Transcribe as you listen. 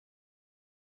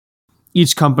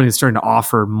each company is starting to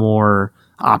offer more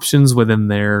options within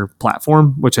their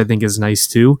platform, which I think is nice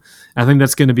too. I think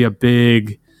that's going to be a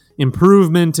big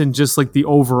improvement in just like the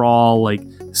overall like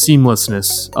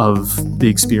seamlessness of the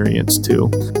experience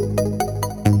too.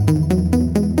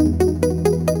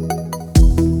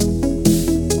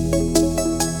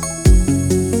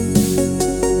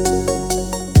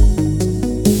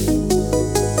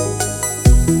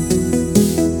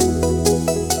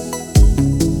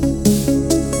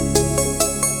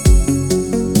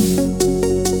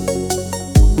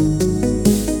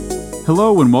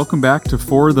 Hello and welcome back to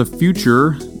For the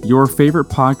Future, your favorite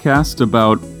podcast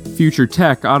about future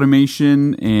tech,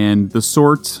 automation, and the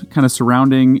sort kind of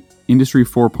surrounding Industry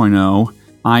 4.0.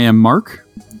 I am Mark.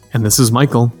 And this is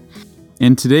Michael.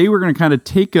 And today we're going to kind of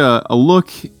take a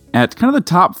look at kind of the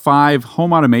top 5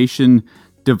 home automation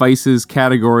devices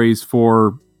categories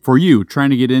for you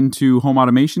trying to get into home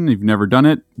automation. If you've never done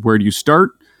it, where do you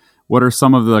start? What are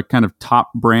some of the kind of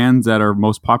top brands that are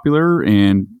most popular?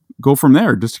 And go from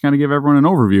there, just to kind of give everyone an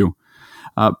overview.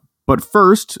 But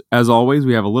first, as always,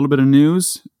 we have a little bit of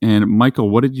news. And Michael,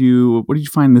 what did you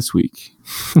find this week?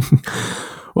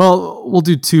 Well, we'll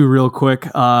do 2 real quick.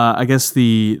 I guess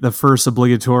the first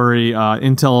obligatory,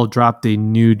 Intel dropped a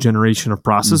new generation of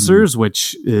processors,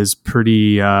 which is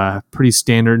pretty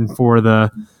standard for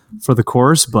the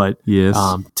course. But yes,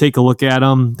 take a look at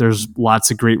them. There's lots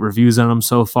of great reviews on them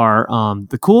so far.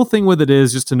 The cool thing with it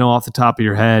is, just to know off the top of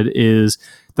your head, is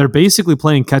they're basically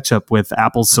playing catch up with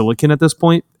Apple Silicon at this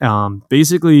point.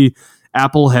 Basically,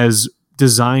 Apple has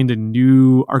designed a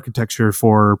new architecture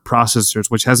for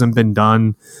processors, which hasn't been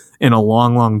done in a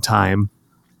long, long time.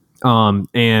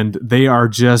 And they are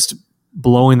just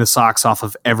blowing the socks off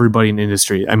of everybody in the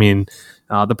industry. I mean,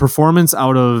 the performance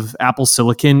out of Apple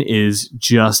Silicon is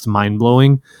just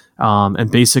mind-blowing.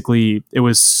 And basically, it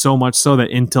was so much so that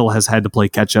Intel has had to play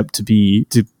catch up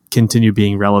to continue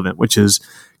being relevant, which is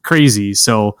crazy.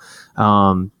 So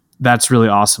that's really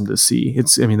awesome to see.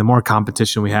 The more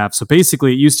competition we have. So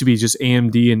basically, it used to be just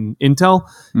AMD and Intel,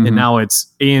 and now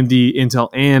it's AMD, Intel,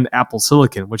 and Apple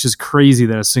Silicon, which is crazy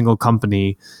that a single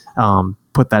company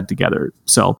put that together.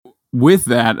 So with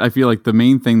that, I feel like the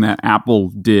main thing that Apple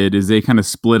did is they kind of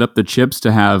split up the chips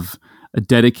to have a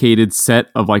dedicated set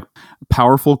of like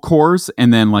powerful cores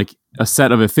and then like a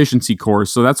set of efficiency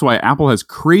cores. So that's why Apple has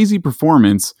crazy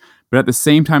performance, but at the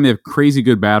same time, they have crazy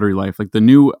good battery life. Like the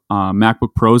new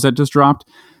MacBook Pros that just dropped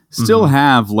still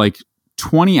have like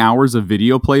 20 hours of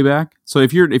video playback. So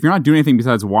if you're not doing anything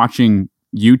besides watching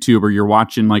YouTube, or you're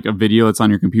watching like a video that's on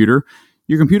your computer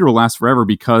will last forever,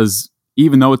 because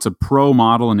even though it's a pro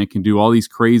model and it can do all these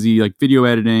crazy like video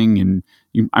editing, and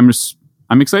I'm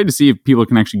excited to see if people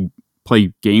can actually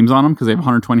play games on them, because they have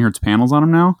 120 hertz panels on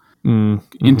them now.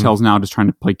 Intel's now just trying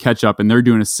to play catch up, and they're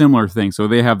doing a similar thing. So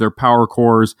they have their power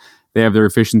cores, they have their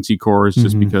efficiency cores,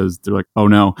 just because they're like, oh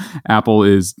no, Apple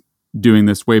is doing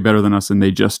this way better than us, and they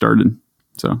just started.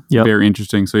 So very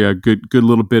interesting. So yeah, good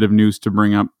little bit of news to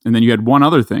bring up. And then you had one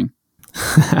other thing.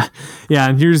 Yeah,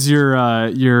 and here's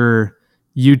your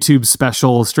YouTube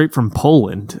special straight from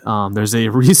Poland. There's a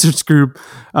research group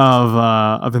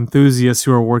of enthusiasts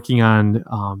who are working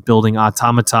on building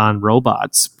automaton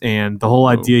robots, and the whole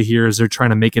idea here is they're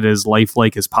trying to make it as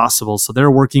lifelike as possible. So they're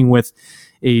working with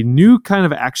a new kind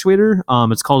of actuator.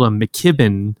 It's called a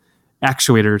McKibben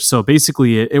actuator. So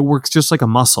basically, it works just like a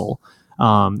muscle,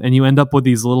 and you end up with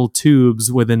these little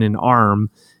tubes within an arm,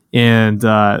 and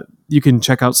you can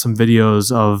check out some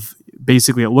videos of.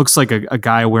 Basically, it looks like a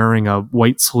guy wearing a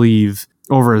white sleeve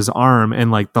over his arm,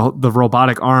 and like the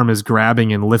robotic arm is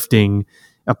grabbing and lifting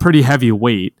a pretty heavy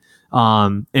weight.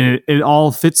 And it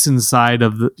all fits inside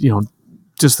of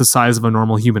just the size of a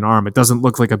normal human arm. It doesn't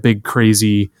look like a big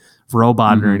crazy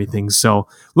robot or anything. So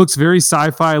looks very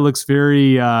sci-fi, looks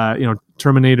very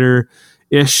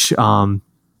Terminator-ish.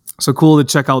 So cool to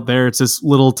check out there. It's this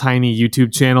little tiny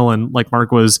YouTube channel. And like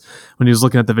Mark was, when he was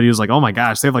looking at the videos, like, oh my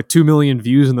gosh, they have like 2 million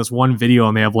views in this one video,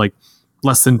 and they have like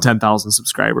less than 10,000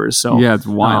 subscribers. So yeah, it's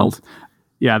wild.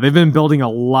 Yeah, they've been building a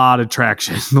lot of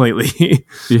traction lately.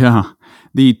 Yeah.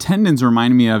 The tendons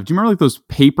remind me of, do you remember like those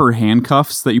paper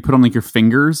handcuffs that you put on like your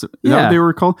fingers? Is that what they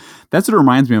were called? That's what it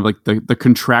reminds me of, like the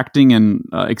contracting and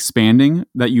expanding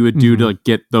that you would do to like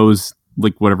get those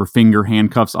like whatever finger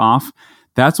handcuffs off.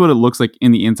 That's what it looks like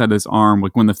in the inside of this arm.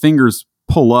 Like when the fingers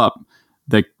pull up,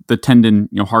 the tendon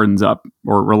hardens up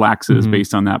or relaxes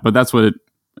based on that. But that's what it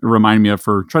reminded me of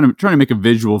for trying to make a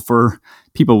visual for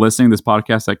people listening to this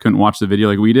podcast that couldn't watch the video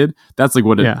like we did. That's like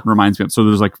what it reminds me of. So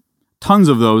there's like tons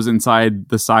of those inside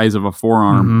the size of a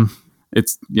forearm.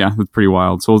 It's pretty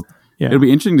wild. So it'll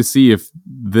be interesting to see if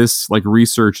this like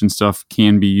research and stuff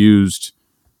can be used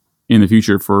in the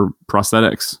future for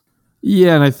prosthetics.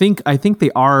 Yeah, and I think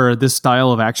this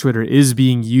style of actuator is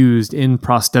being used in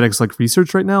prosthetics like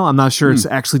research right now. I'm not sure it's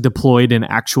actually deployed in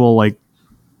actual like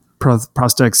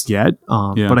prosthetics yet,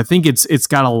 but I think it's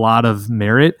got a lot of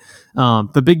merit.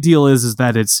 The big deal is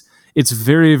that it's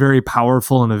very, very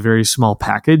powerful in a very small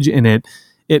package, and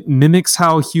it mimics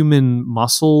how human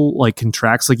muscle like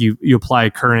contracts. Like you apply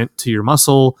a current to your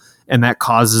muscle, and that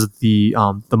causes the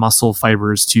muscle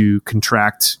fibers to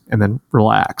contract and then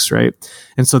relax, right?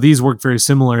 And so these work very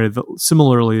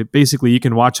similarly. Basically, you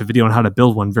can watch a video on how to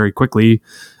build one very quickly.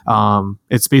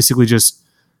 It's basically just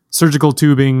surgical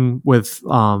tubing with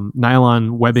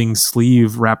nylon webbing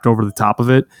sleeve wrapped over the top of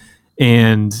it,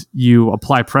 and you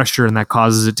apply pressure, and that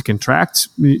causes it to contract.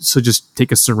 So just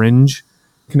take a syringe,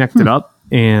 connect it up,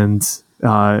 and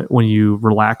when you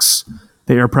relax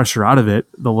the air pressure out of it,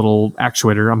 the little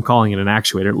actuator, I'm calling it an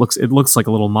actuator. It looks like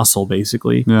a little muscle,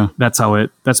 basically. Yeah.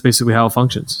 That's basically how it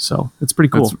functions. So it's pretty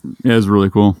cool. It's really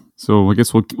cool. So I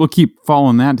guess we'll keep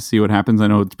following that to see what happens. I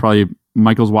know it's probably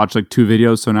Michael's watched like 2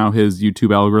 videos, so now his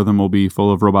YouTube algorithm will be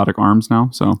full of robotic arms now.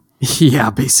 So yeah,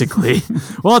 basically.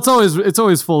 Well, it's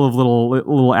always full of little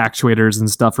actuators and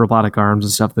stuff, robotic arms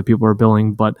and stuff that people are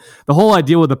building. But the whole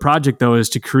idea with the project, though, is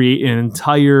to create an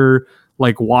entire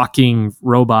like walking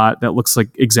robot that looks like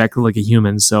exactly like a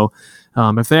human. So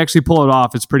if they actually pull it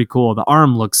off, it's pretty cool. The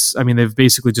arm looks, I mean, they've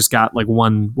basically just got like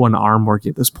one arm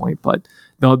working at this point, but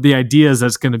the idea is that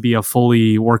it's going to be a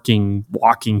fully working,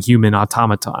 walking human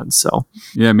automaton. So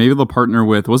yeah, maybe they'll partner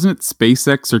with, wasn't it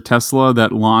SpaceX or Tesla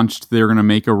that launched, they're going to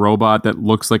make a robot that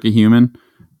looks like a human,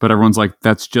 but everyone's like,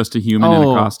 that's just a human in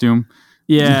a costume.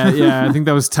 Yeah. I think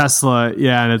that was Tesla.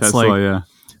 Yeah. And it's Tesla, yeah.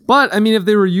 But I mean, if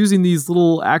they were using these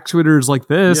little actuators like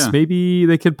this, maybe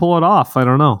they could pull it off. I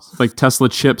don't know. It's like Tesla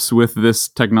chips with this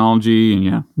technology,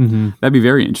 and that'd be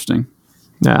very interesting.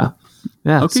 Yeah.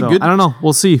 Okay, so, good. I don't know.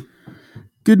 We'll see.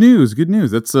 Good news.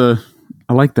 That's I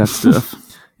like that stuff.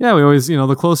 Yeah, we always,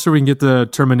 the closer we can get to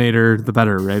Terminator, the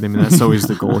better, right? I mean, that's always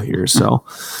the goal here. So,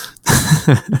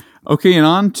 okay, and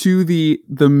on to the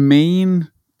main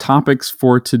topics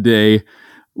for today.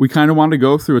 We kind of want to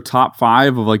go through a top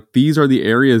 5 of like, these are the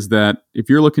areas that if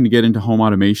you're looking to get into home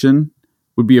automation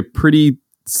would be a pretty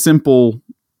simple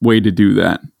way to do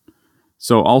that.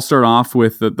 So I'll start off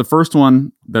with the first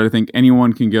one that I think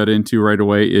anyone can get into right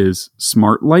away is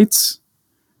smart lights.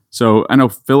 So I know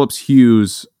Philips Hue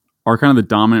are kind of the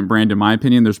dominant brand in my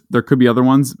opinion. There could be other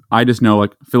ones. I just know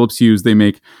like Philips Hue, they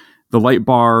make the light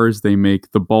bars, they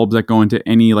make the bulbs that go into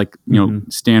any like,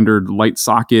 standard light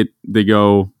socket.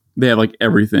 They have like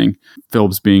everything.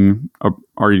 Philips being a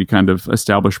already kind of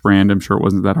established brand, I'm sure it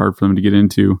wasn't that hard for them to get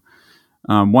into.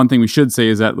 One thing we should say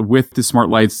is that with the smart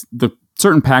lights, the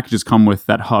certain packages come with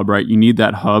that hub, right? You need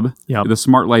that hub. Yep. The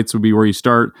smart lights would be where you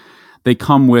start. They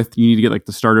come with, you need to get like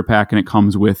the starter pack, and it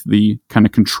comes with the kind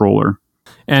of controller.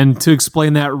 And to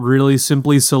explain that really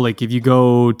simply, so like if you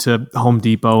go to Home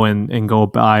Depot and go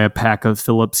buy a pack of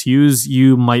Philips Hues,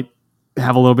 you might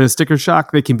have a little bit of sticker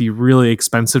shock. They can be really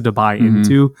expensive to buy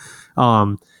into.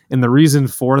 And the reason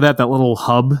for that little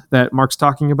hub that Mark's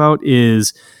talking about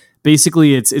is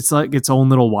basically it's like its own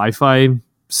little Wi-Fi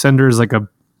sender.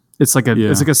 It's like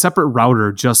a separate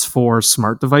router just for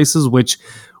smart devices, which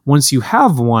once you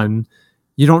have one,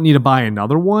 you don't need to buy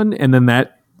another one. And then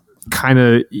that kind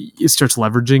of, it starts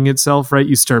leveraging itself, right?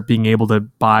 You start being able to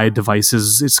buy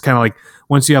devices. It's kind of like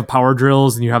once you have power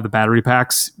drills and you have the battery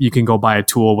packs, you can go buy a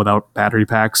tool without battery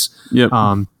packs. Yep.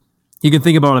 You can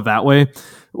think about it that way.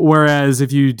 Whereas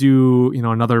if you do,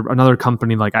 another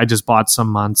company, like I just bought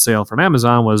some on sale from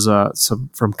Amazon, was some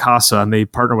from Casa, and they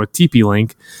partner with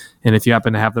TP-Link. And if you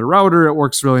happen to have the router, it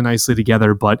works really nicely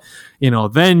together. But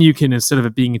then you can, instead of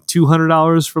it being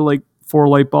 $200 for like 4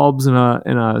 light bulbs in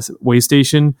a way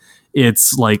station,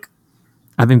 it's like,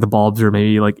 I think the bulbs are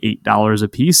maybe like $8 a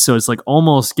piece. So it's like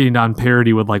almost getting down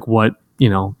parity with like what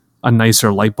a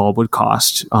nicer light bulb would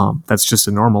cost. That's just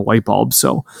a normal light bulb.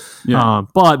 So,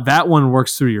 but that one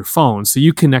works through your phone. So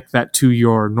you connect that to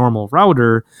your normal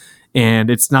router,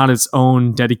 and it's not its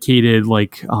own dedicated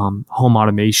like home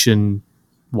automation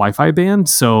Wi-Fi band.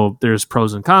 So there's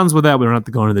pros and cons with that. We don't have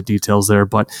to go into the details there.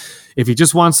 But if you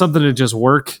just want something to just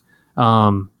work,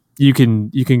 you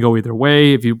can go either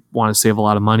way. If you want to save a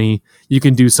lot of money, you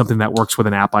can do something that works with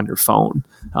an app on your phone.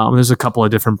 There's a couple of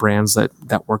different brands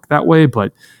that work that way,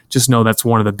 but just know that's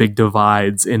one of the big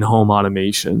divides in home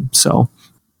automation. So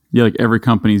yeah, like every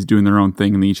company's doing their own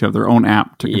thing, and they each have their own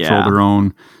app to control their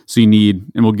own. So you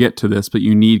need, and we'll get to this, but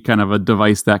you need kind of a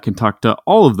device that can talk to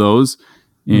all of those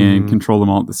and control them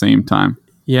all at the same time.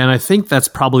 Yeah, and I think that's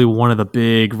probably one of the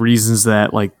big reasons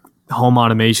that like home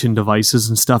automation devices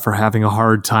and stuff are having a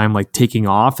hard time like taking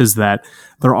off is that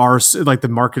there are like the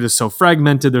market is so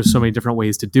fragmented. There's so many different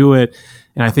ways to do it.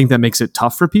 And I think that makes it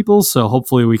tough for people. So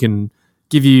hopefully we can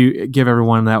give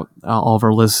everyone that all of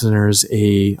our listeners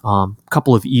a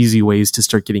couple of easy ways to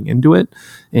start getting into it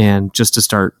and just to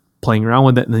start playing around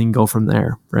with it and then go from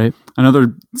there. Right.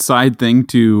 Another side thing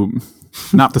to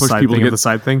not push people to get the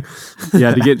side thing.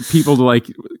 Yeah. To get people to like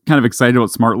kind of excited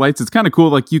about smart lights. It's kind of cool.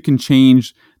 Like you can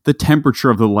change the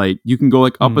temperature of the light. You can go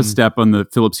like up a step on the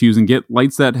Philips Hues and get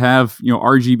lights that have,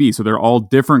 RGB. So they're all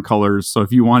different colors. So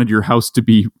if you wanted your house to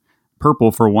be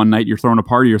purple for one night, you're throwing a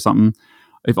party or something.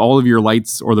 If all of your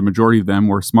lights or the majority of them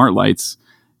were smart lights,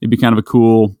 it'd be kind of a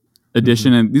cool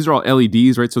addition. And these are all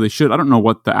LEDs, right? So I don't know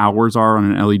what the hours are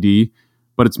on an LED,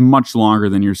 but it's much longer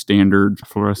than your standard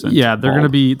fluorescent. Yeah, they're going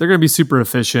to be super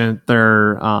efficient.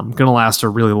 They're going to last a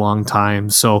really long time.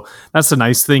 So that's the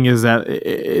nice thing is that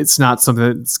it's not something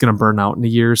that's going to burn out in a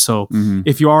year. So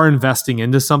if you are investing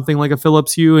into something like a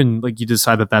Philips Hue and like you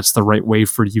decide that that's the right way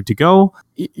for you to go,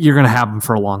 you're going to have them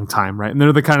for a long time, right? And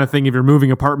they're the kind of thing, if you're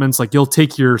moving apartments, like you'll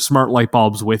take your smart light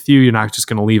bulbs with you. You're not just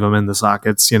going to leave them in the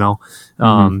sockets, or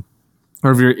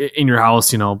if you're in your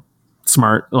house,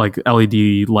 smart like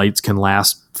LED lights can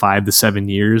last 5 to 7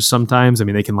 years sometimes. I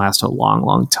mean, they can last a long,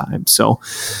 long time. So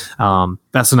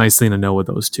that's a nice thing to know with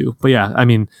those two. But yeah, I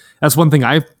mean, that's one thing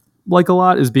I like a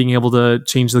lot is being able to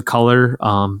change the color.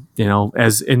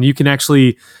 And you can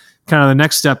actually kind of the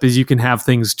next step is you can have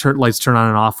things lights turn on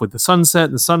and off with the sunset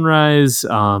and the sunrise.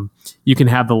 You can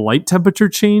have the light temperature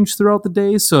change throughout the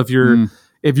day. So if you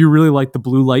really like the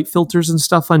blue light filters and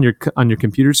stuff on your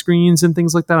computer screens and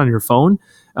things like that on your phone,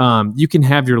 you can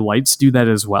have your lights do that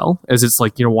as well. As it's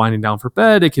like winding down for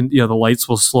bed, it can the lights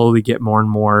will slowly get more and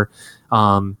more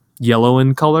yellow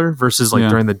in color versus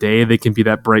during the day they can be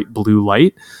that bright blue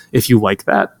light if you like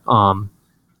that.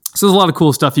 So there's a lot of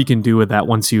cool stuff you can do with that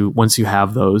once you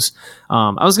have those.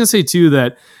 I was gonna say too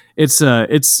that it's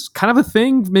kind of a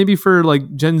thing maybe for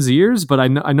like Gen Zers, but I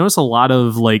notice a lot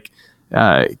of like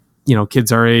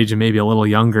kids our age and maybe a little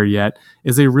younger yet,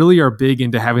 is they really are big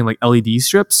into having like LED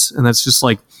strips. And that's just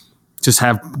like, just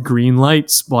have green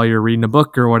lights while you're reading a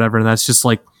book or whatever. And that's just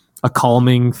like a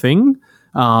calming thing.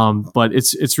 But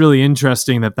it's really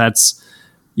interesting that's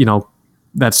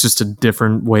just a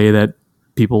different way that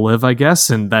people live, I guess.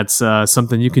 And that's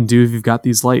something you can do if you've got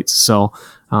these lights. So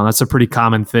that's a pretty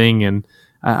common thing. And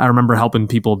I remember helping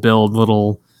people build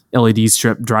little LED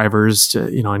strip drivers to,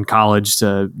 in college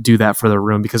to do that for their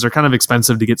room because they're kind of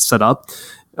expensive to get set up.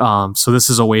 So this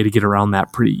is a way to get around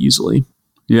that pretty easily.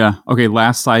 Yeah. Okay.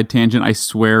 Last side tangent. I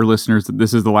swear, listeners, that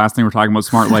this is the last thing we're talking about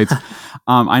smart lights.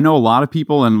 I know a lot of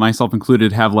people, and myself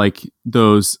included, have like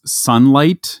those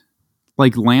sunlight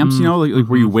like lamps, like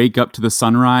where you wake up to the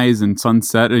sunrise and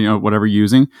sunset, whatever you're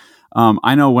using.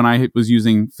 I know when I was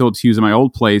using Philips Hues in my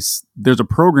old place, there's a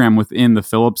program within the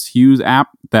Philips Hues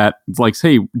app that like,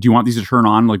 hey, do you want these to turn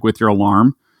on like with your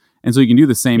alarm? And so you can do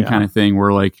the same kind of thing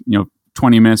where like,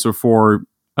 20 minutes before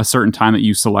a certain time that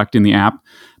you select in the app,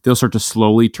 they'll start to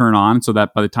slowly turn on so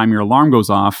that by the time your alarm goes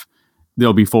off,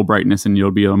 there'll be full brightness and you'll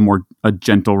be a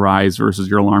gentle rise versus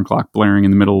your alarm clock blaring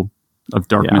in the middle of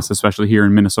darkness, especially here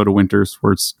in Minnesota winters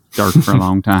where it's dark for a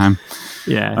long time.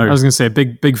 Yeah. I was going to say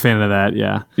big fan of that.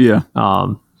 Yeah. Yeah.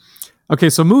 Okay.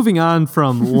 So moving on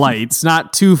from lights,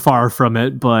 not too far from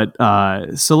it, but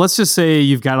so let's just say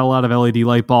you've got a lot of LED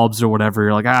light bulbs or whatever.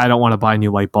 You're like, I don't want to buy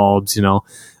new light bulbs,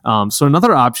 So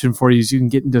another option for you is you can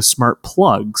get into smart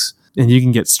plugs and you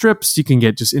can get strips. You can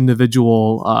get just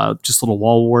individual, just little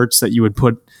wall warts that you would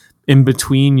put in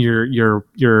between your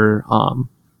device on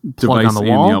the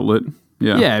wall. And the outlet.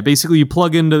 Yeah. Basically you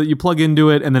plug into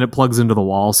it and then it plugs into the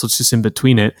wall. So it's just in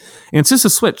between it. And it's just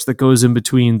a switch that goes in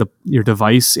between your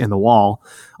device and the wall.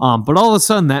 But all of a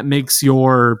sudden that makes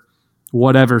your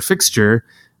whatever fixture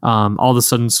all of a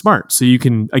sudden smart. So you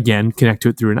can, again, connect to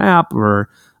it through an app or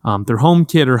their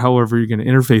HomeKit or however you're going to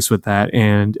interface with that.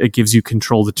 And it gives you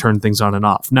control to turn things on and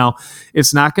off. Now,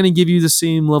 it's not going to give you the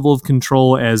same level of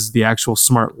control as the actual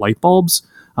smart light bulbs.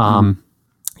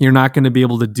 You're not going to be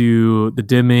able to do the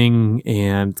dimming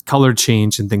and color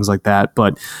change and things like that.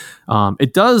 But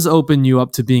it does open you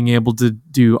up to being able to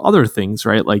do other things,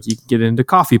 right? Like you can get into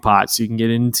coffee pots, you can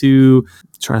get into,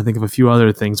 trying to think of a few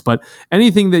other things, but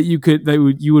anything that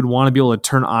you would want to be able to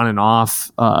turn on and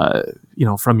off,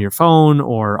 from your phone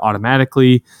or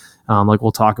automatically, like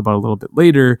we'll talk about a little bit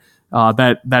later,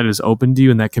 that is open to you,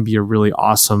 and that can be a really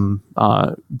awesome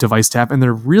device to have. And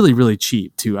they're really, really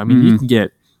cheap too. I mean, you can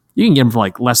get them for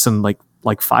like less than like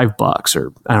like $5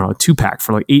 or I don't know, a 2-pack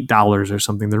for like $8 or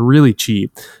something. They're really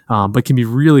cheap, but can be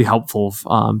really helpful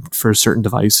for certain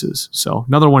devices. So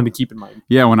another one to keep in mind.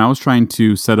 Yeah, when I was trying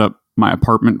to set up my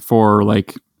apartment for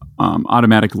like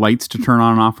automatic lights to turn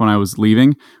on and off when I was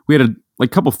leaving, we had a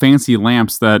couple fancy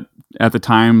lamps that at the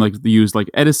time like they used like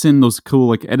Edison, those cool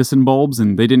like Edison bulbs,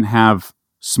 and they didn't have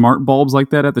smart bulbs like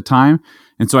that at the time.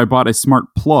 And so I bought a smart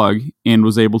plug and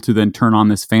was able to then turn on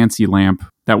this fancy lamp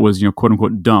that was, quote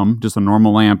unquote dumb, just a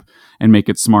normal lamp, and make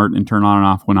it smart and turn on and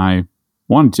off when I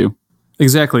wanted to.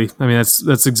 Exactly. I mean,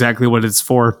 that's exactly what it's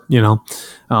for,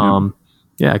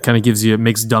 Yeah, it kind of it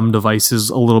makes dumb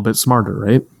devices a little bit smarter,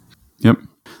 right? Yep.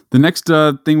 The next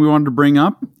thing we wanted to bring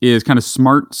up is kind of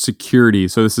smart security.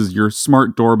 So this is your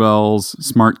smart doorbells,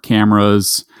 smart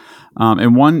cameras.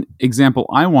 And one example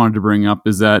I wanted to bring up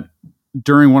is that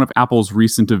during one of Apple's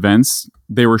recent events,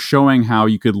 they were showing how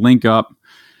you could link up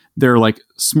their like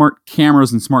smart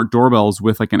cameras and smart doorbells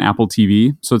with like an Apple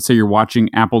TV. So let's say you're watching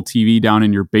Apple TV down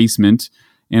in your basement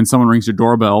and someone rings your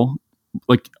doorbell,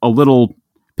 like a little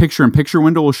picture-in-picture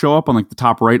window will show up on like the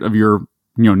top right of your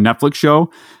Netflix show,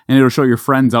 and it'll show your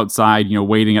friends outside,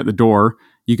 waiting at the door.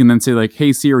 You can then say like,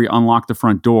 "Hey Siri, unlock the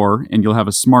front door," and you'll have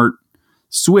a smart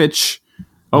switch.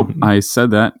 Oh, I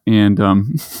said that,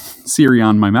 and Siri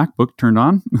on my MacBook turned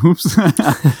on. Oops,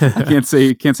 I can't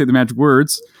say the magic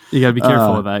words. You gotta be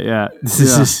careful with that. Yeah.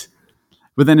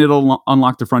 But then it'll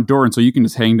unlock the front door, and so you can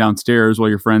just hang downstairs while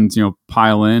your friends,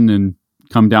 pile in and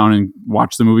come down and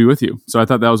watch the movie with you. So I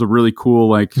thought that was a really cool,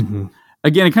 like,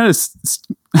 again, it kind of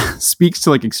speaks to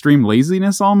like extreme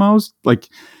laziness almost, like,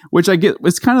 which I get.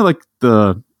 It's kind of like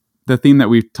the theme that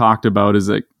we've talked about is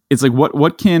like, it's like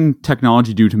what can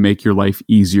technology do to make your life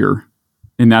easier?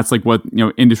 And that's like what,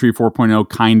 Industry 4.0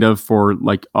 kind of for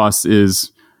like us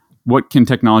is, what can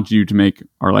technology do to make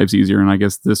our lives easier? And I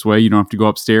guess this way you don't have to go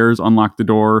upstairs, unlock the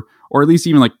door, or at least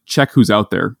even like check who's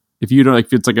out there. If you don't, like,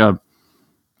 if it's like a,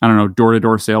 I don't know,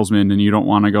 door-to-door salesman and you don't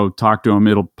want to go talk to him,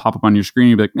 it'll pop up on your screen.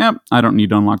 You'll be like, "Yep, I don't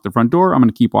need to unlock the front door. I'm going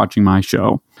to keep watching my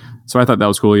show." So I thought that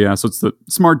was cool. Yeah. So it's the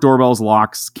smart doorbells,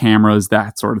 locks, cameras,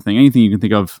 that sort of thing. Anything you can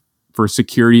think of for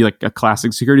security, like a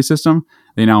classic security system,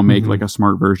 they now make like a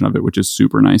smart version of it, which is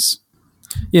super nice.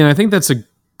 Yeah. And I think that's a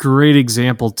great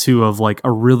example too of like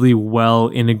a really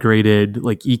well integrated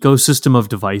like ecosystem of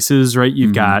devices, right?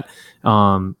 You've got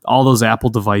all those Apple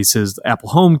devices, the Apple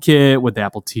HomeKit with the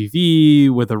Apple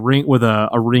TV, with a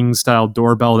ring style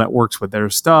doorbell that works with their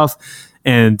stuff,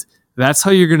 and that's how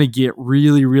you're going to get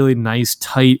really, really nice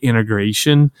tight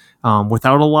integration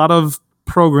without a lot of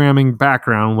programming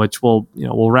background, which we'll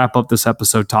wrap up this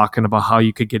episode talking about how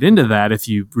you could get into that if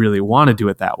you really want to do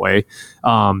it that way.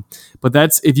 But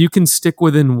that's if you can stick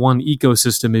within one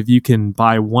ecosystem, if you can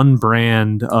buy one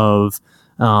brand of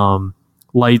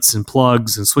lights and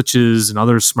plugs and switches and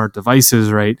other smart devices,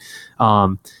 right?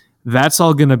 That's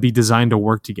all going to be designed to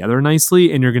work together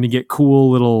nicely, and you're going to get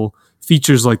cool little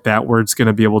features like that where it's going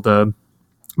to be able to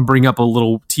bring up a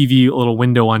little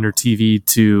window on your TV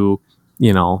to,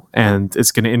 and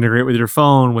it's going to integrate with your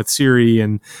phone, with Siri,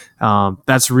 and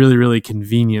that's really, really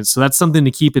convenient. So that's something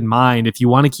to keep in mind. If you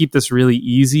want to keep this really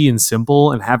easy and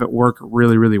simple and have it work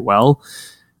really, really well,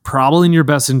 probably in your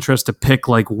best interest to pick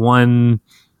like one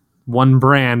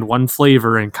brand, one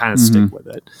flavor, and kind of stick with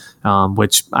it.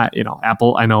 Which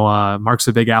Apple, I know Mark's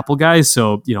a big Apple guy,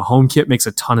 so HomeKit makes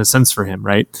a ton of sense for him,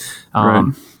 right?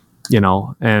 Right.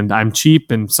 And I'm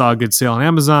cheap and saw a good sale on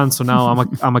Amazon. So now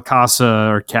I'm a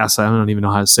Casa, I don't even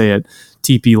know how to say it.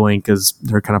 TP-Link is,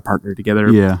 they're kind of partnered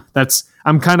together. Yeah.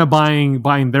 I'm kind of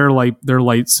buying their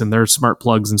lights and their smart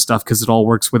plugs and stuff because it all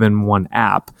works within one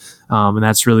app. And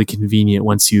that's really convenient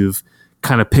once you've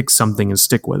kind of picked something and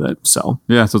stick with it. So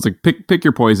yeah. So it's like, pick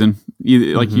your poison.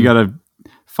 You got to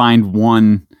find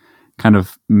one kind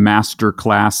of master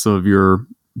class of your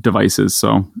devices.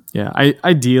 So yeah,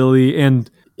 ideally, and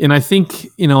I think,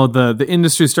 the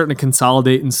industry is starting to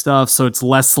consolidate and stuff. So it's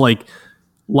less like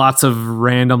lots of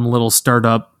random little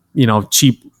startup,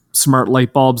 cheap smart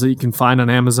light bulbs that you can find on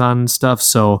Amazon and stuff.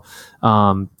 So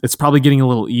it's probably getting a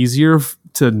little easier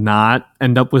to not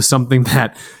end up with something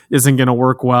that isn't going to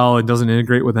work well and doesn't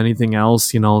integrate with anything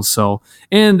else, So,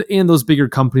 and those bigger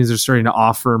companies are starting to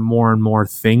offer more and more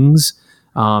things.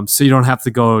 So you don't have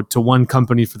to go to one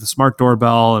company for the smart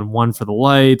doorbell and one for the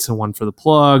lights and one for the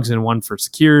plugs and one for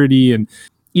security. And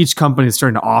each company is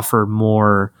starting to offer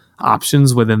more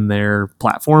options within their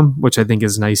platform, which I think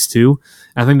is nice too.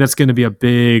 I think that's going to be a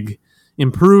big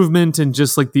improvement in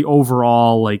just like the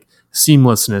overall like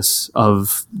seamlessness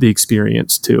of the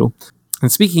experience too.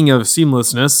 And speaking of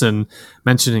seamlessness and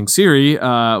mentioning Siri, we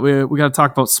got to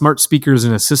talk about smart speakers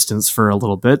and assistants for a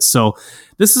little bit. So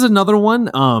this is another one.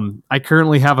 I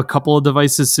currently have a couple of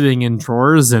devices sitting in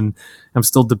drawers, and I'm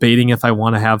still debating if I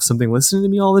want to have something listening to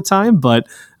me all the time, but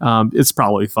it's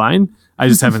probably fine. I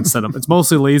just haven't set them. It's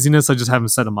mostly laziness. I just haven't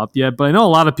set them up yet. But I know a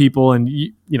lot of people, and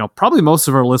probably most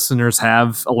of our listeners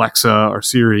have Alexa or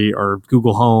Siri or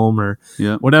Google Home or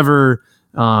whatever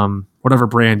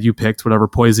brand you picked, whatever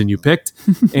poison you picked.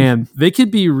 And they could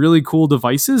be really cool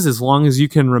devices as long as you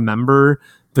can remember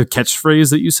the catchphrase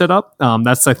that you set up.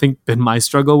 That's, I think, been my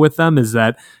struggle with them, is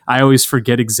that I always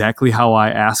forget exactly how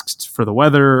I asked for the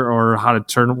weather or how to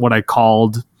turn what I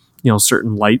called,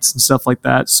 certain lights and stuff like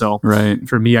that. So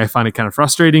for me, I find it kind of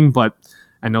frustrating, but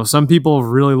I know some people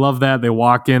really love that. They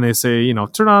walk in, they say,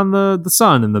 turn on the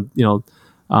sun, and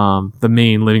the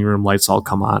main living room lights all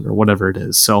come on or whatever it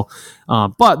is. So,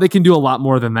 but they can do a lot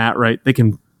more than that, right? They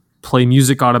can play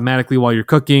music automatically while you're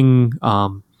cooking.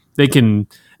 They can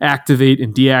activate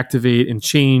and deactivate and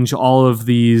change all of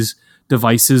these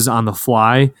devices on the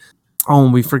fly. Oh,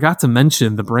 and we forgot to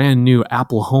mention the brand new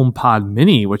Apple HomePod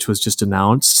Mini, which was just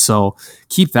announced. So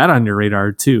keep that on your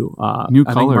radar too. New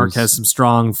colors. I think Mark has some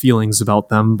strong feelings about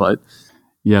them, but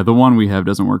yeah, the one we have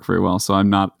doesn't work very well, so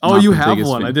I'm not. Oh, you have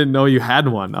one? Fan. I didn't know you had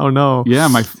one. Oh no.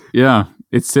 Yeah,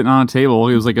 it's sitting on a table.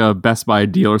 It was like a Best Buy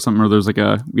deal or something, or there's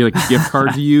we had a gift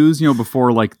card to use,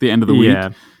 before like the end of the week.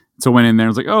 So I went in there and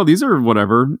was like, oh, these are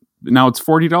whatever. Now it's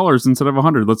 $40 instead of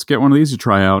 $100. Let's get one of these to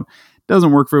try out.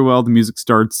 Doesn't work very well. The music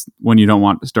starts when you don't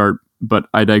want it to start, but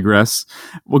I digress.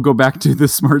 We'll go back to the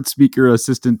smart speaker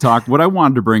assistant talk. What I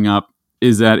wanted to bring up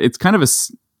is that it's kind of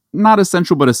not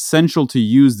essential, but essential to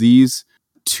use these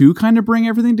to kind of bring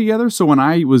everything together. So when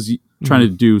I was trying to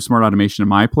do smart automation in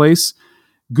my place,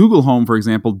 Google Home, for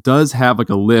example, does have like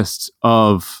a list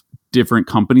of different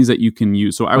companies that you can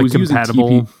use. So I was using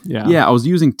I was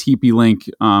using TP-Link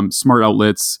smart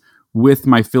outlets with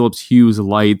my Philips Hue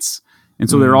lights. And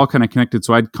so they're all kind of connected.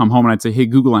 So I'd come home and I'd say, hey,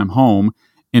 Google, I'm home.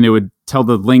 And it would tell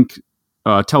the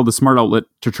tell the smart outlet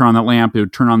to turn on that lamp. It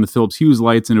would turn on the Philips Hue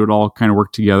lights, and it would all kind of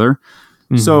work together.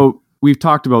 So we've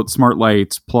talked about smart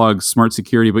lights, plugs, smart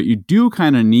security, but you do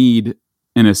kind of need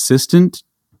an assistant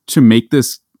to make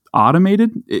this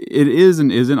automated. It is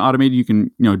and isn't automated. You can,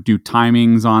 do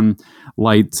timings on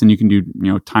lights, and you can do,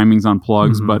 timings on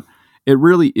plugs, but it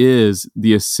really is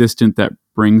the assistant that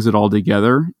brings it all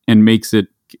together and makes it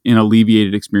an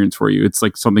alleviated experience for you. It's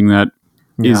like something that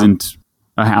isn't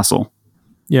a hassle.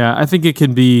 Yeah, I think it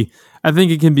can be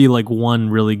like one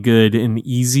really good and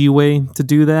easy way to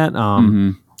do that.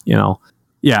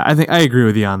 I think I agree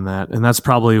with you on that, and that's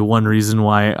probably one reason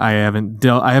why I haven't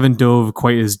dove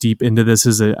quite as deep into this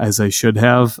as I should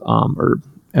have, or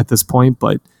at this point.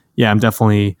 But yeah, I'm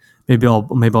definitely maybe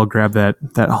I'll grab that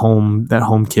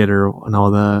home kit, or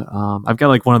I've got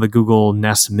like one of the Google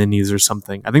Nest Minis or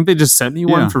something. I think they just sent me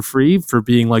one for free for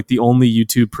being like the only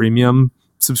YouTube Premium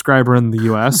subscriber in the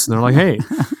US, and they're like, hey,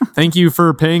 thank you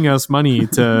for paying us money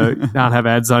to not have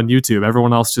ads on YouTube.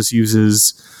 Everyone else just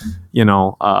uses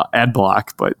ad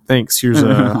block, but thanks, here's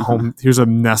a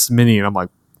Nest Mini. And I'm like,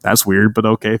 that's weird, but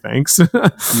okay, thanks.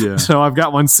 So I've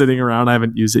got one sitting around. I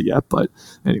haven't used it yet, but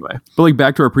anyway. But like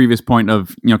back to our previous point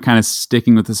of kind of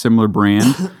sticking with a similar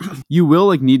brand, you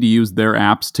will need to use their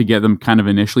apps to get them kind of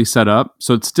initially set up.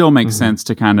 So it still makes sense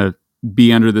to kind of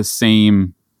be under the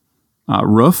same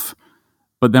roof.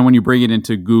 But then when you bring it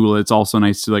into Google, it's also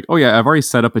nice to like, oh yeah, I've already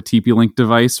set up a TP-Link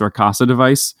device or a Casa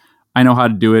device. I know how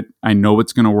to do it. I know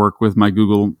it's going to work with my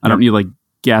Google. I don't need like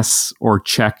guess or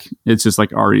check. It's just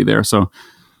like already there. So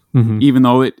even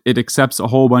though it accepts a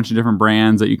whole bunch of different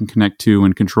brands that you can connect to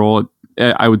and control,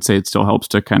 I would say it still helps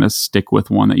to kind of stick with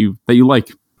one that you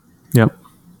like.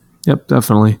 Yep,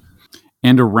 definitely.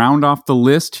 And to round off the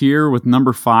list here with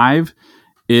number 5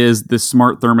 is the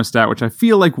smart thermostat, which I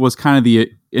feel like was kind of the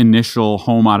initial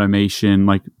home automation.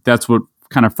 Like that's what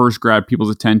kind of first grabbed people's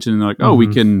attention. And they're like, oh, we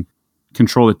can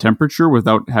control the temperature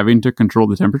without having to control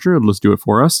the temperature. Let's do it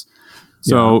for us.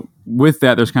 So with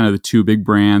that, there's kind of the two big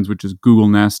brands, which is Google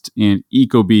Nest and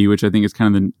Ecobee, which I think is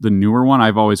kind of the newer one.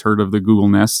 I've always heard of the Google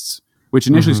Nests, which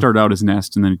initially started out as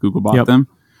Nest and then Google bought them.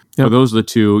 So those are the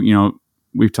two,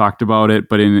 we've talked about it,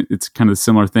 but it's kind of a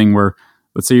similar thing where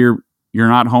let's say you're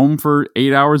not home for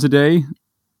 8 hours a day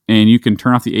and you can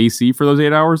turn off the AC for those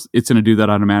 8 hours. It's going to do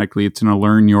that automatically. It's going to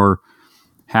learn your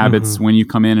habits when you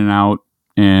come in and out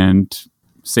and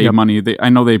save money. I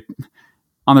know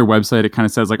on their website, it kind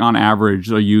of says like on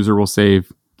average, a user will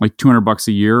save like $200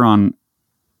 a year on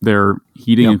their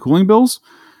heating and cooling bills,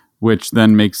 which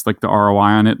then makes like the ROI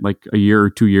on it like a year or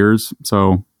 2 years.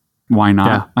 So why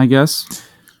not, I guess?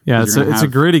 Yeah, it's a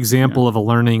great example of a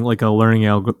learning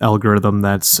algorithm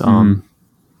that's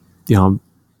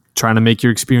trying to make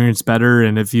your experience better.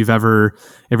 And if you've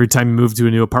every time you move to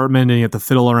a new apartment and you have to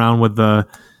fiddle around with the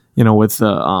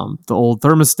old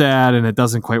thermostat and it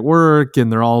doesn't quite work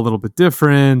and they're all a little bit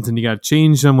different and you got to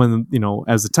change them when,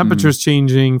 as the temperature's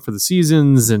changing for the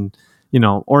seasons and,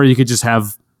 or you could just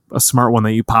have a smart one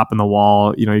that you pop in the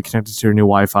wall, you connect it to your new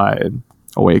Wi-Fi and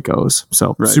away it goes.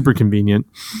 So super convenient.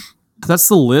 That's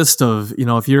the list of,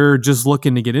 if you're just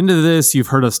looking to get into this, you've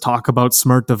heard us talk about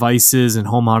smart devices and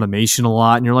home automation a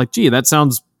lot. And you're like, gee, that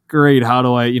sounds great. How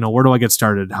do I, where do I get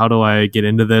started? How do I get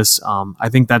into this? I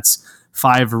think that's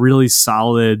 5 really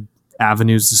solid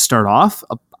avenues to start off.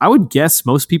 I would guess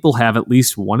most people have at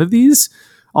least one of these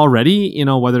already,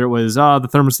 whether it was, the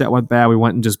thermostat went bad, we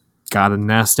went and just got a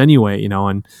Nest anyway,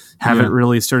 and haven't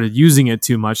really started using it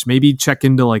too much. Maybe check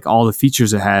into like all the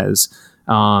features it has.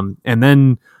 And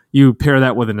then you pair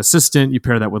that with an assistant, you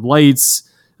pair that with lights,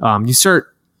 you start,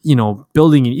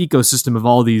 building an ecosystem of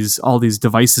all these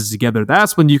devices together.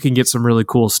 That's when you can get some really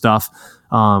cool stuff,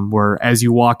 where as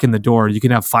you walk in the door, you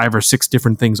can have 5 or 6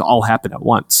 different things all happen at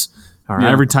once. All right.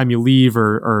 Every time you leave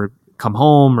or come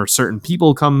home or certain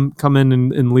people come in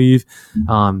and leave,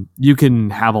 you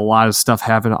can have a lot of stuff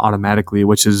happen automatically,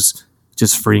 which is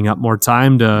just freeing up more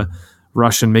time to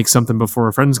rush and make something before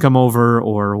friends come over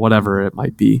or whatever it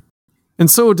might be. And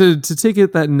so to take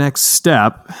it that next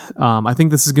step, I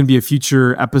think this is going to be a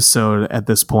future episode at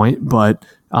this point, but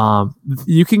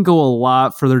you can go a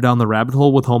lot further down the rabbit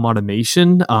hole with home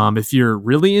automation. If you're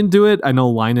really into it, I know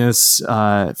Linus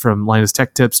from Linus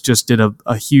Tech Tips just did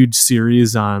a huge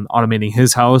series on automating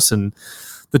his house and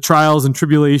the trials and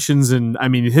tribulations. And I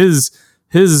mean, his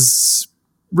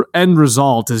end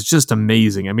result is just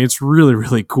amazing. I mean, it's really,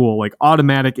 really cool. Like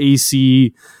automatic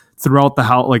AC throughout the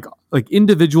house, like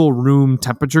individual room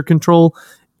temperature control,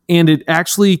 and it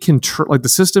actually can the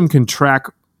system can track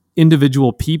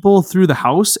individual people through the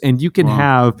house, and you can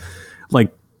have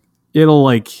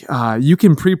you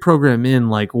can pre-program in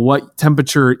like what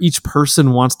temperature each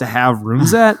person wants to have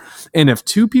rooms at, and if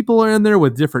 2 people are in there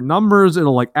with different numbers,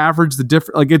 it'll like average the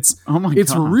different. Like it's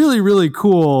really, really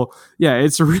cool. Yeah,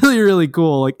 it's really, really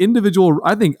cool. Like individual.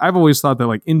 I think I've always thought that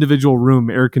like individual room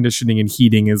air conditioning and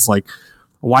heating is like,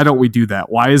 why don't we do that?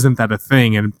 Why isn't that a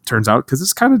thing? And it turns out because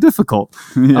it's kind of difficult.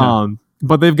 Yeah.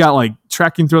 But they've got like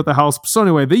tracking throughout the house. So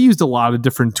anyway, they used a lot of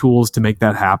different tools to make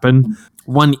that happen.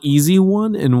 One easy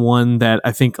one and one that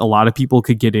I think a lot of people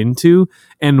could get into.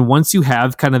 And once you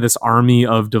have kind of this army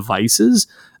of devices,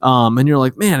 and you're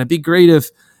like, man, it'd be great if,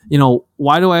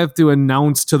 why do I have to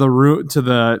announce to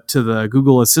the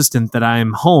Google Assistant that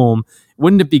I'm home?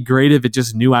 Wouldn't it be great if it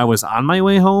just knew I was on my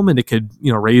way home and it could,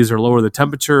 raise or lower the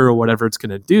temperature or whatever it's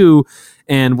going to do?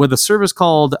 And with a service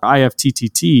called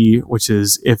IFTTT, which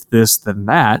is if this, then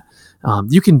that,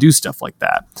 you can do stuff like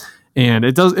that. And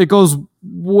it goes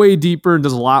way deeper and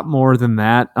does a lot more than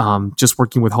that. Just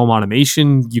working with home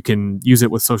automation, you can use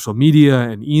it with social media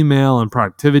and email and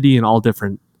productivity and all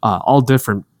different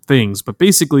things. But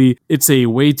basically, it's a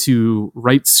way to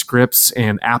write scripts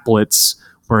and applets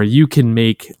where you can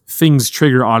make things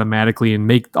trigger automatically and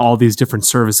make all these different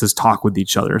services talk with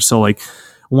each other. So like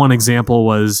one example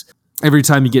was every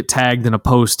time you get tagged in a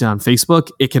post on Facebook,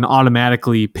 it can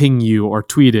automatically ping you or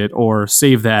tweet it or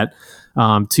save that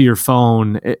to your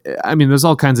phone. I mean, there's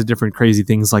all kinds of different crazy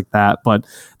things like that, but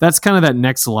that's kind of that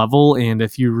next level. And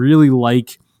if you really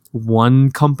like one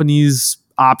company's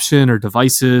option or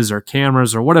devices or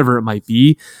cameras or whatever it might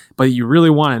be, but you really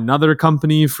want another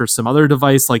company for some other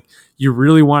device, like you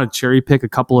really want to cherry pick a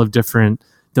couple of different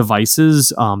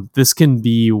devices, this can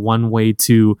be one way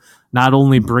to not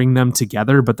only bring them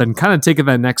together, but then kind of take it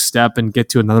that next step and get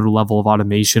to another level of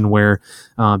automation where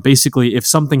basically if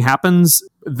something happens,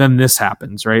 then this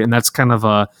happens, right? And that's kind of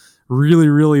a really,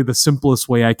 really the simplest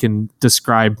way I can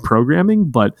describe programming,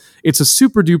 but it's a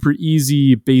super duper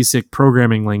easy basic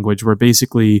programming language where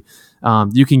basically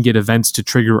you can get events to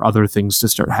trigger other things to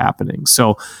start happening.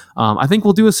 So I think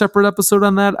we'll do a separate episode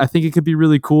on that. I think it could be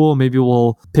really cool. Maybe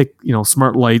we'll pick,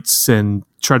 smart lights and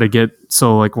try to get,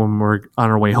 so like when we're on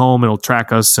our way home, it'll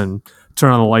track us and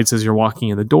turn on the lights as you're walking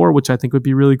in the door, which I think would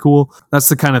be really cool. That's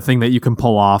the kind of thing that you can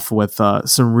pull off with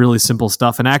some really simple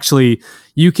stuff. And actually,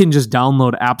 you can just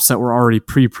download apps that were already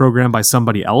pre-programmed by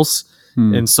somebody else.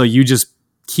 And so you just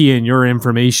key in your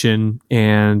information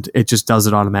and it just does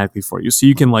it automatically for you. So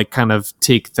you can like kind of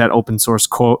take that open source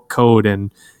code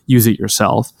and use it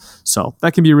yourself. So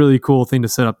that can be a really cool thing to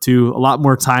set up too. A lot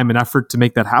more time and effort to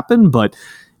make that happen, but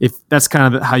if that's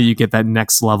kind of how you get that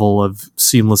next level of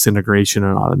seamless integration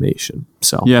and automation.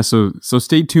 So yeah, so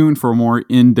stay tuned for a more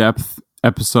in-depth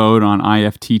episode on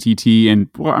IFTTT, and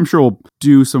well, I'm sure we'll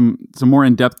do some more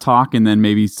in-depth talk, and then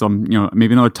maybe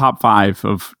maybe another top 5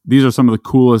 of these are some of the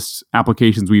coolest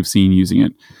applications we've seen using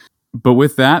it. But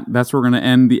with that, that's where we're going to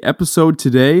end the episode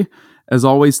today. As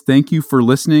always, thank you for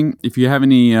listening. If you have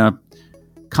any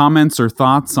comments or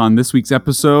thoughts on this week's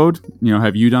episode,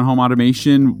 have you done home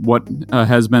automation? What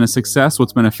has been a success?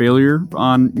 What's been a failure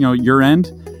on your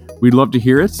end? We'd love to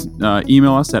hear it.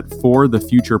 Email us at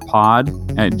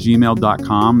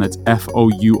forthefuturepod@gmail.com. That's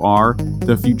FOUR,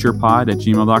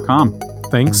 thefuturepod@gmail.com.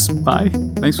 Thanks. Bye.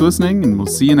 Thanks for listening, and we'll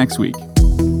see you next week.